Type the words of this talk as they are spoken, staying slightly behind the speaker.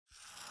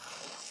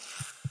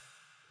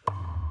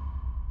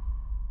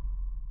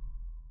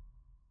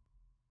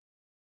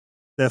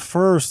at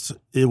first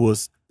I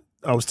was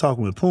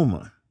talking with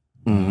Puma,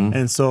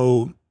 and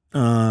so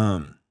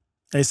Puma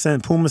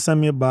sent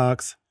me a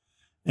box,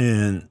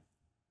 and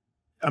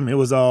I mean it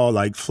was all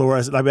like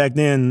fluorescent. Like back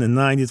then in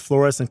the 90s,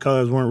 fluorescent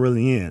colors weren't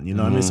really in. You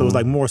know what I mean? So it was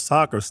like more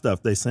soccer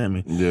stuff they sent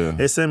me. Yeah,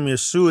 they sent me a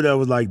shoe that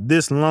was like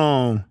this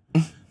long,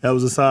 that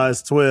was a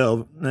size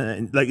 12.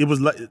 Like it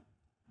was like.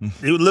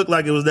 It would look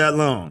like it was that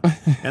long,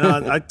 and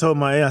I told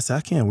my I said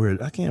I can't wear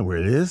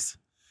this,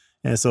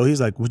 and so he's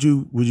like, would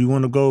you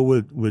want to go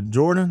with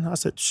Jordan? I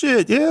said,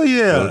 shit,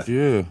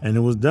 yeah, and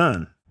it was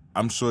done.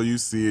 I'm sure you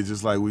see it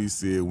just like we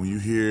see it when you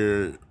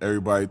hear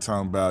everybody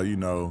talking about,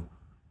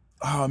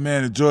 oh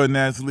man, the Jordan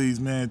athletes,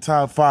 man,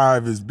 top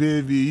 5 is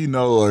Bibby,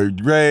 or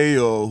Ray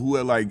or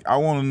whoever. Like I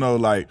want to know,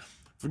 like.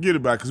 Forget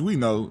about it, because we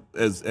know,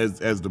 as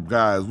the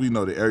guys, we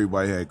know that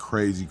everybody had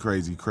crazy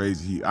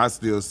heat. I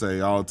still say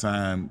all the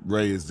time,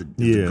 Ray is the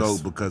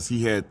GOAT because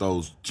he had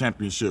those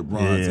championship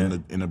runs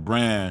in the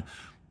brand.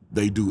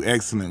 They do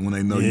excellent when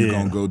they know you're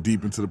going to go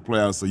deep into the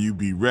playoffs, so you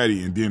be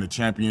ready. And then the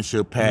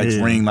championship packs,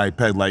 ring like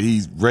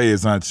Ray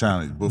is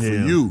unchallenged. But for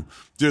you,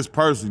 just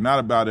personally, not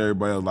about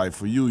everybody else, like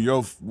for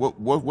you,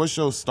 what's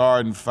your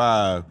starting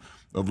 5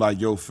 of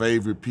like your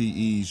favorite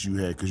PEs you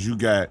had? Because you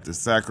got the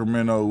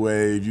Sacramento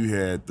wave, you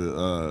had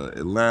the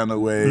Atlanta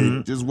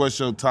wave. Just what's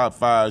your top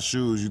 5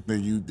 shoes you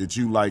think that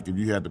you like if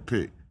you had to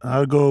pick?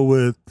 I'll go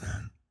with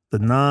the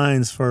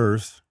 9s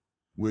first.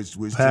 Which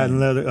patent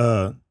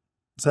leather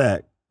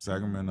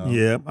Sacramento.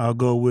 Yeah, I'll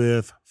go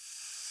with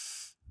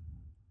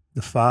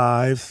the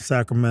 5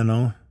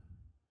 Sacramento,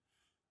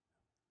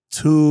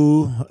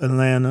 2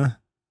 Atlanta.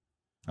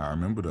 I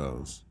remember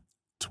those.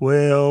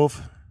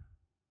 12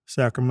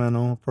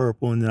 Sacramento,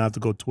 purple, and then I have to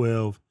go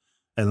 12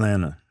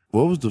 Atlanta.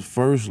 What was the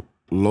first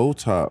low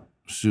top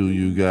shoe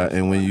you got,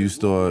 and when you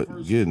start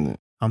getting it?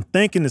 I'm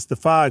thinking it's the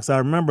 5 because I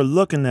remember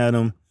looking at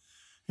them,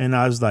 and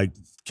I was like,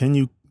 "Can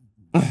you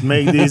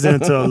make these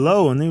into a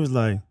low?" And he was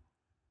like,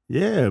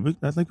 "Yeah,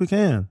 I think we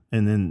can."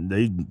 And then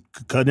they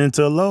cut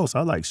into a low, so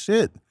I was like,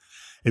 "Shit,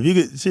 if you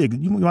get shit,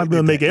 you might be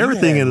able to make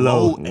everything in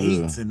low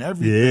 8s and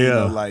everything."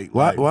 Yeah,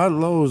 why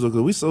lows?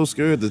 Because we so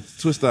scared to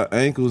twist our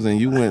ankles, and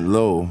you went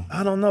low.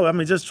 I don't know. I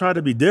mean, just try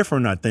to be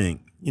different. I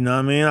think you know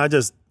what I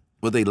mean.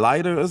 Were they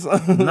lighter or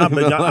something? Nah,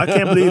 but I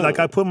can't believe like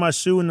I put my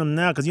shoe in them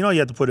now because you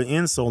have to put an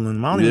insole in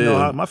them. I don't even know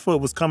how my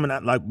foot was coming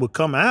out. Like would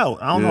come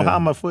out. I don't know how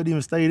my foot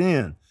even stayed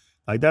in.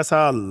 Like that's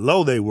how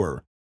low they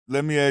were.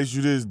 Let me ask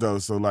you this though.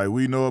 So like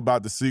we know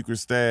about the secret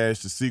stash,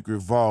 the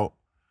secret vault,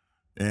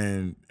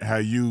 and how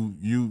you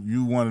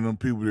one of them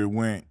people that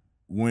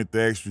went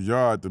the extra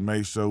yard to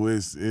make sure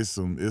it's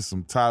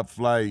some top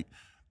flight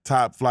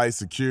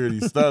security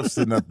stuff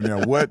sitting up there.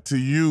 What to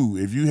you,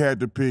 if you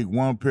had to pick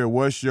one pair,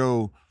 what's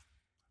your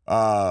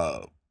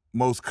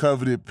most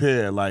coveted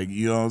pair? Like,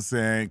 you know what I'm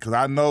saying? Because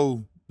I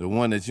know the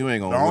one that you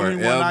ain't gonna the wear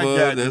only ever. one I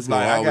got that's is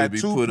gonna like I always got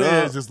be 2 put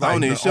pairs, up. just I like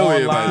don't even the show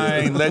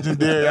everybody. online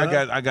legendary.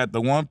 I got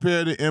the one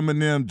pair of the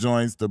Eminem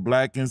joints, the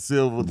black and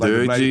silver,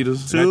 Derek like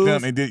Jeters.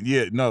 them, and then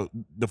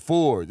the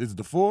 4s. Is it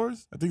the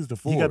 4s? I think it's the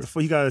 4s.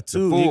 You got a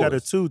 2. You got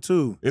a 2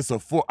 too. It's a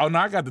 4. Oh no,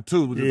 I got the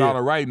 2 with all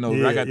the writing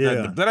over. I got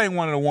that. That ain't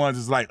one of the ones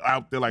that's like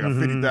out there like a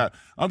 50,000.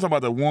 I'm talking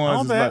about the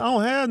ones. I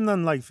don't have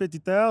nothing like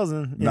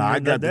 50,000. No, I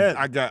got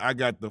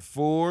the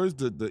 4s,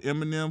 the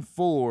Eminem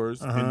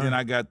 4s, and then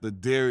I got the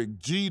Derek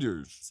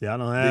Jeters. See, I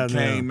don't have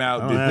that came out.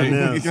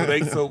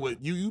 So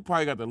what you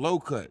probably got the low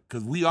cut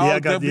because we all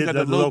definitely got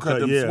the low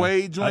cut. The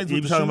suede joints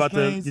with the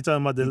shoestrings. You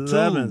talking about the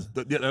 11s?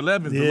 The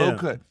 11s, the low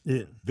cut.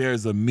 Yeah.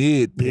 There's a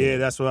mid pair. Yeah,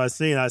 that's what I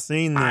seen.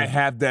 Them. I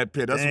have that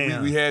pair. That's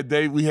what we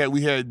had.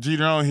 We had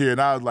Jeter on here,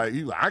 and I was like,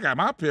 I got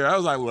my pair. I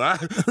was like, well, I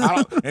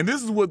don't. And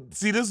this is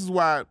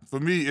why for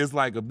me it's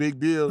like a big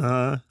deal.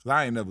 'Cause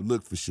I ain't never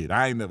looked for shit.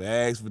 I ain't never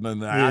asked for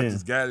nothing. I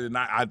just got it.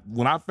 And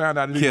when I found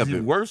out it was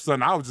even worse,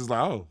 something, I was just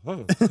like, oh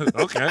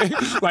okay.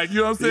 Like, you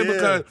know what I'm saying?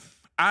 Because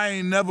I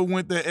ain't never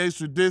went that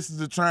extra distance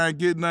to try and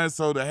get nothing.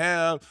 So to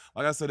have,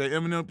 like I said, that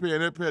Eminem pair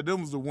and that pair, them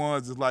was the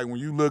ones that's like when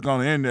you look on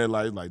the internet,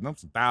 like them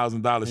some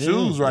 $1,000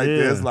 shoes right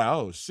there. It's like,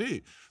 oh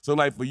shit. So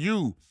like for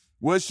you,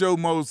 what's your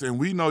most, and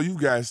we know you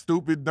got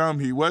stupid dumb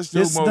heat, what's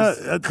your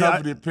most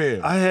coveted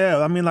pair? I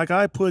have. I mean, like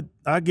I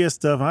get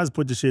stuff, I just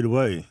put the shit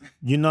away.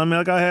 You know what I mean?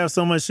 Like I have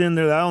so much in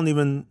there that I don't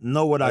even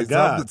know what I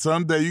got.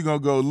 Someday you're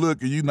going to go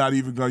look and you're not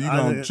even going to, you're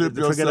going to trip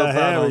yourself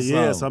out on something.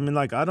 Yeah, so I mean,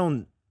 like I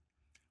don't,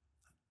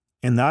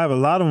 and I have a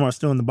lot of them are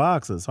still in the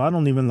boxes, so I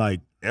don't even like.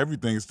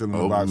 Everything's still in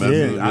the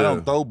boxes. I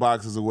don't throw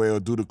boxes away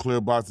or do the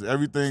clear boxes.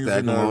 Everything's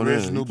in the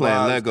original box.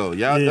 Playing Lego.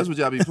 Y'all, that's what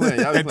y'all be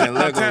playing. Y'all be playing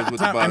Legos with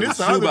the box.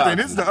 And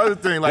this is the other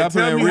thing. Like,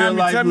 tell me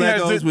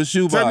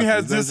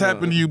has this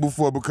happened to you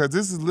before? Because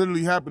this has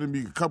literally happened to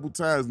me a couple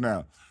times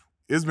now.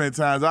 It's been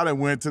times I done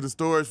went to the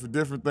storage for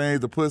different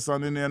things to put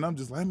something in there, and I'm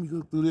just like, let me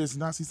go through this,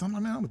 and I see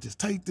something, man, I'm gonna just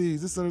take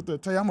these, this,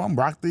 that, tell you, I'm gonna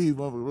rock these,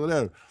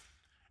 whatever.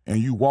 And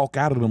you walk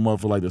out of the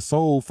motherfucker like the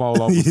soul fall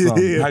off or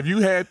something. Have you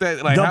had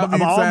that? Like, how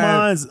many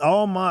times?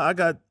 I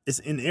got, it's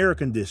in air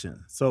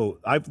condition. So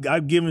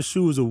I've given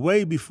shoes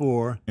away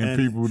before, and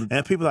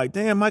people like,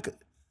 damn, Mike.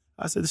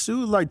 I said the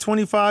shoe is like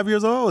 25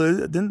 years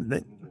old.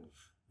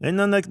 Ain't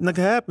nothing that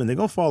can happen. They're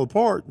gonna fall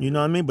apart. You know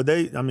what I mean? But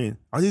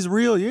are these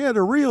real? Yeah,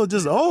 they're real.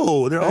 Just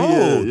old. They're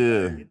old.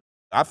 Yeah.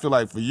 I feel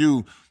like for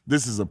you,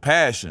 this is a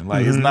passion.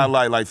 Like it's not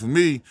like for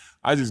me,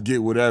 I just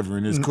get whatever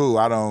and it's cool.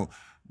 I don't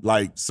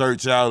like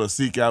search out or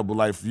seek out, but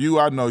like for you,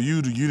 I know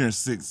you didn't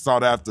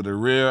sought after the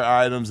rare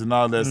items and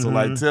all that. So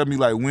like tell me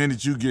like when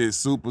did you get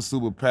super,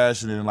 super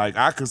passionate? And like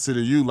I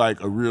consider you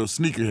like a real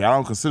sneakerhead. I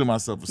don't consider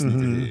myself a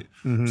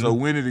sneakerhead. So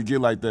when did it get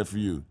like that for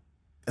you?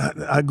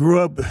 I grew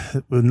up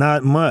with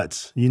not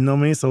much, you know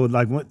what I mean? So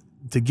like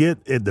to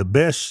get at the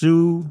best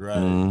shoe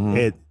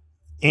at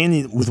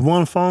with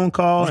one phone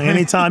call,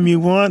 anytime you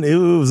want, it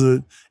was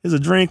a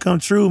dream come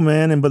true,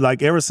 man. But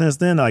like ever since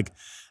then, like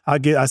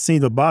I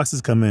seen the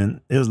boxes come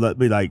in. It was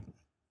like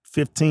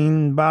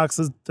 15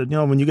 boxes. You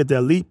know, when you get the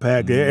elite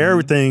pack,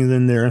 everything's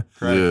in there.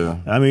 Yeah.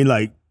 I mean,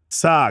 like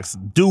socks,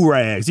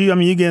 do-rags. You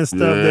getting stuff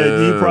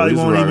that you probably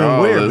won't even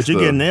wear, but you're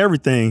getting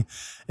everything.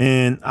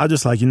 And I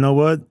just like, you know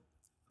what?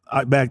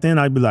 Back then,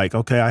 I'd be like,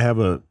 okay, I have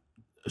a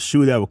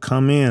shoe that will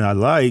come in. I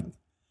like,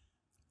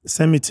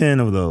 send me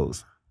 10 of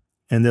those.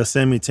 And they'll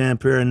send me 10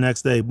 pair, and the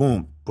next day,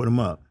 boom, put them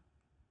up.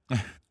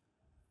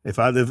 If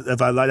I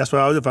like, that's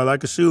what I was. If I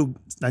like a shoe,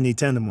 I need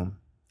 10 of them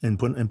and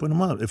put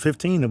them up. If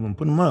 15 of them,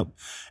 put them up.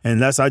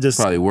 And I just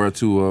probably wear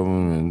 2 of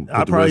them. And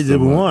I probably did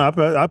one.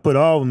 I put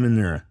all of them in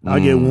there. I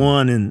get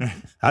one, and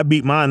I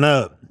beat mine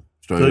up.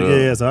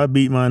 So I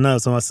beat mine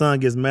up. So my son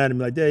gets mad at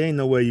me like, "Dad, ain't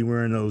no way you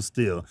wearing those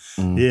still."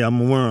 Yeah, I'm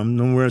gonna wear them. I'm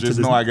gonna wear them. Just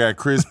know I got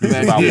crispy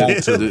if I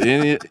want to. Do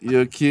any of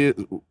your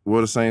kids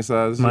wear the same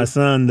size? My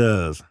son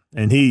does,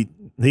 and he's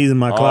in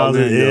my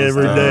closet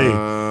every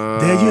day.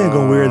 Dad, you ain't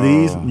gonna wear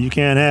these. You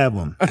can't have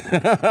them.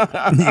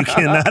 You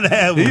cannot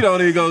have them. He don't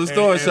even go to the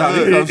store shop.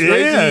 He comes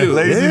straight to you.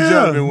 Ladies and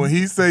gentlemen, when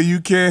he say you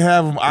can't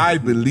have them, I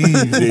believe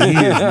that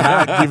he is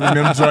not giving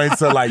them joints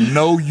to like,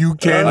 no, you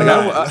can't.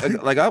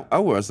 I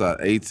wear a size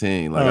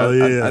 18. Like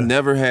I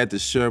never had to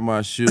share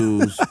my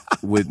shoes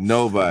with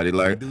nobody.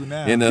 Like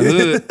in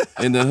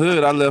the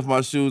hood, I left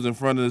my shoes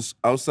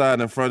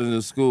outside in front of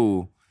the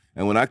school.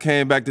 And when I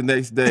came back the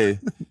next day,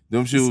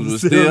 them shoes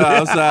was still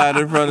outside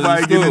in front of the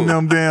school. Getting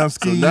them damn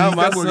skis. So now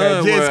my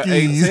son wear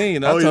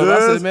 18. I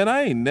said, man,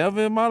 I ain't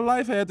never in my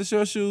life had to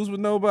share shoes with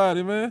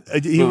nobody, man.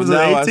 He was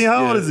 18?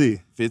 How old is he?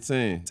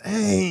 15.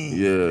 Dang.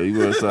 Yeah, he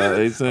wears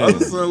size 18. I'm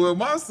son with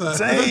my son.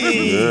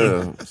 Dang.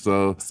 Yeah,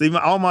 so. See,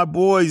 all my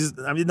boys,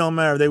 it don't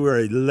matter if they were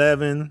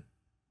 11.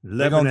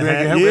 11 and a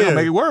half. They gonna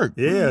make it work.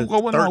 Yeah.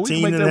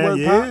 13 and a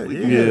half.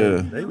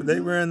 Yeah. They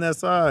wearing that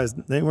size.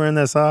 They wearing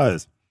that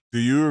size. Do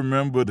you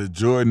remember the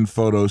Jordan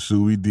photo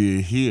shoot we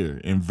did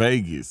here in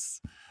Vegas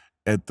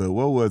at the,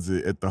 what was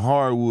it, at the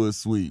Hardwood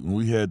Suite when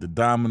we had the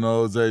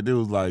dominoes there? It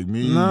was like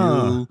me,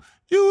 you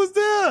was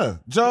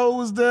there. Joe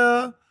was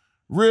there,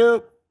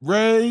 Rip,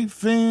 Ray,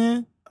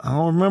 Finn. I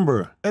don't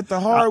remember. At the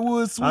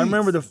Hardwood Suite. I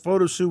remember the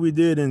photo shoot we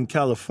did in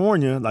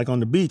California, like on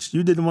the beach.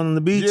 You did the one on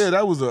the beach? Yeah,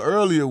 that was an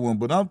earlier one,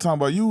 but I'm talking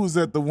about you was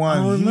at the one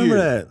here. I don't remember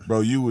that.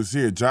 Bro, you was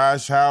here.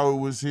 Josh Howard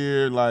was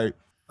here, like.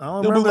 I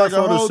don't remember that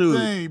photo whole shoot.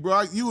 Thing,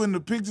 bro. You in the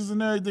pictures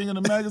and everything in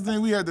the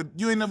magazine. We had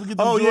you ain't never get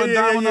the Jordan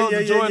dominoes.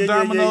 The Jordan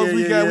dominoes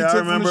we took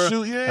from the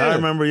shoot. Yeah, I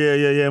remember.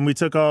 Yeah. And we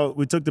took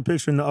the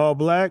picture in the all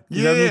black.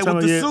 Yeah,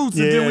 with the suits,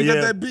 and then we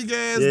got that big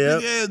ass.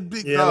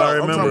 Yeah, I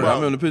remember. I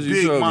remember the picture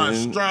you showed me.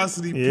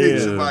 Monstrosity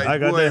picture. Like, I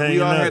got boy, that we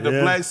all hanging had up,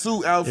 the black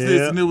suit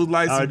outfits, and it was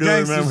like some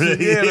gangster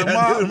shit. Yeah,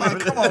 like,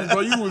 come on,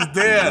 bro, you was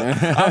there.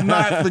 I'm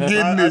not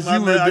forgetting this.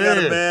 You were there. I got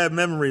a bad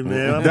memory,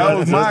 man. That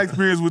was my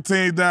experience with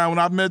Team Down when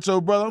I met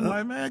your brother. I'm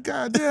like, man,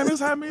 goddamn, this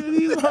how many of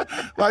these are?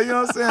 Like, you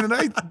know what I'm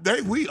saying?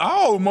 And we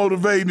all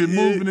motivated and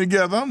moving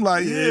together. I'm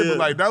like, but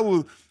like that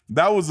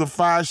was a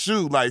fire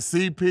shoot. Like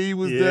CP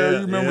was there.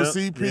 You remember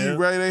CP,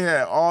 Ray? They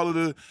had all of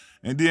the,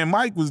 and then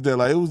Mike was there.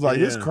 Like it was like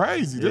it's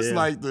crazy. This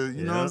like the,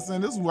 you know what I'm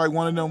saying? This was like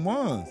one of them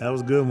ones. That was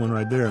a good one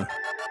right there.